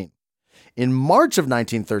 1913. In March of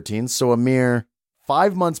 1913, so a mere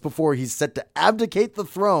 5 months before he's set to abdicate the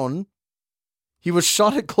throne, he was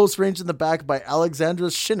shot at close range in the back by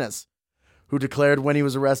Alexandrus Shinus, who declared when he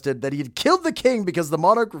was arrested that he had killed the king because the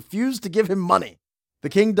monarch refused to give him money. The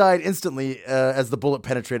king died instantly as the bullet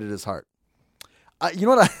penetrated his heart. You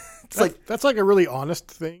know what? That's a really honest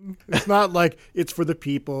thing. It's not like it's for the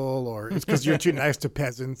people or it's because you're too nice to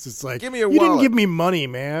peasants. It's like, Give me your you didn't wallet. give me money,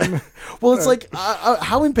 man. Well, it's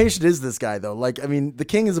how impatient is this guy, though? The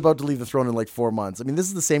king is about to leave the throne in 4 months. This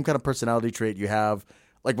is the same kind of personality trait you have,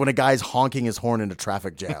 when a guy's honking his horn in a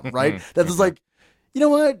traffic jam, right? That's just you know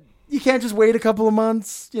what? You can't just wait a couple of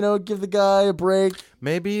months, give the guy a break.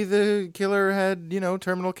 Maybe the killer had,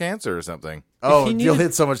 terminal cancer or something. Oh, he you'll needed-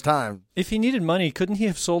 hit so much time. If he needed money, couldn't he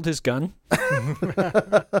have sold his gun?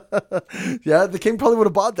 Yeah, the king probably would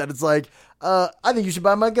have bought that. It's I think you should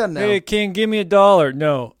buy my gun now. Hey, King, give me $1.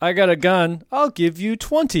 No, I got a gun. I'll give you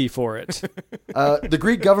 20 for it. The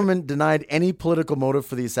Greek government denied any political motive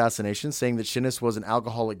for the assassination, saying that Shinnis was an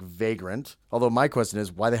alcoholic vagrant. Although my question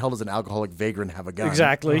is, why the hell does an alcoholic vagrant have a gun?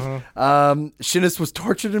 Exactly. Shinnis was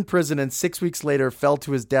tortured in prison and 6 weeks later fell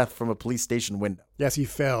to his death from a police station window. Yes, he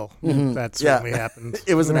fell. That certainly happened.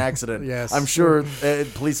 It was an accident. Yes. I'm sure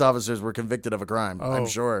police officers were convicted of a crime. I'm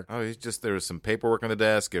sure. Oh, there was some paperwork on the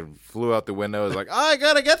desk. It flew out the window. It was like, I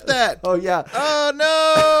gotta get that. Oh, yeah. Oh,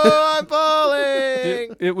 no, I'm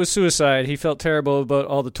falling. It was suicide. He felt terrible about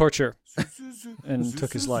all the torture and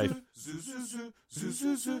took his life. It's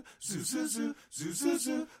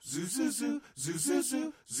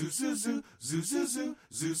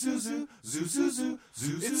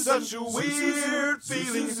such a weird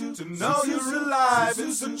feeling to know you're alive.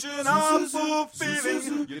 It's such an awful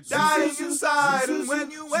feeling. You're dying inside, and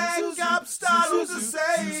when you wake up, startled to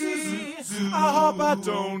say, I hope I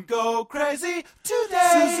don't go crazy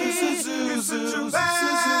today. It's such a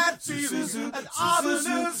bad feeling, an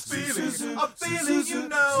ominous feeling, a feeling you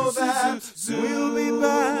know that we'll be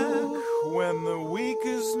back when the week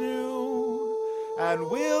is new, and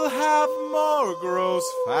we'll have more gross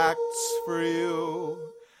facts for you,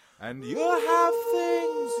 and you'll have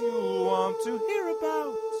things you'll want to hear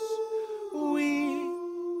about. We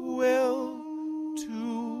will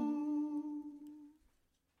too.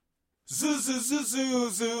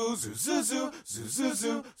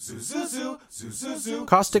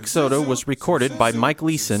 Caustic Soda was recorded by Mike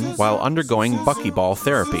Leeson while undergoing buckyball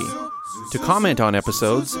therapy. To comment on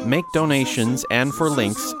episodes, make donations, and for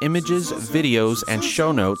links, images, videos, and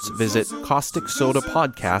show notes, visit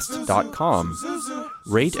causticsodapodcast.com.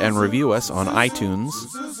 Rate and review us on iTunes.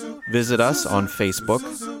 Visit us on Facebook.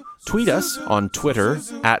 Tweet us on Twitter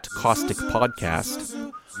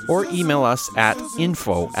 @CausticPodcast. Or email us at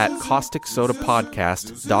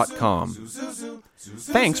info@causticsodapodcast.com.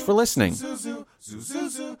 Thanks for listening.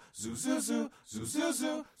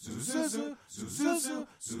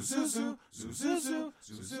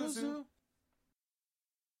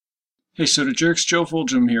 Hey, Soda Jerks, Joe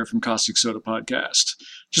Fulgham here from Caustic Soda Podcast.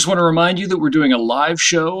 Just want to remind you that we're doing a live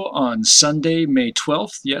show on Sunday, May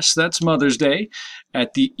 12th. Yes, that's Mother's Day,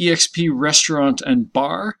 at the EXP Restaurant and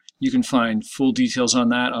Bar. You can find full details on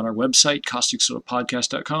that on our website,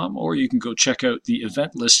 causticsodapodcast.com, or you can go check out the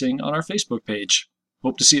event listing on our Facebook page.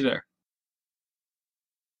 Hope to see you there.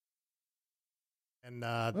 And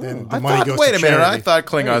then the money goes Wait to a minute, charity. I thought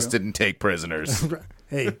Klingons didn't take prisoners.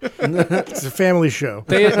 Hey, it's a family show.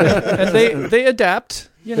 They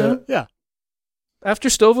adapt, you know. Yeah.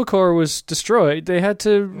 After Sto-vo-kor was destroyed, they had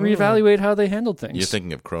to reevaluate how they handled things. You're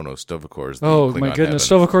thinking of Kronos Sto-vo-kor's the Oh, Klingon my goodness. heaven.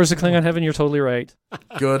 Sto-vo-kor is the Klingon heaven. You're totally right.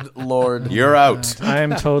 Good Lord. You're out. I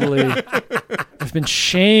am totally... I've been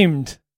shamed.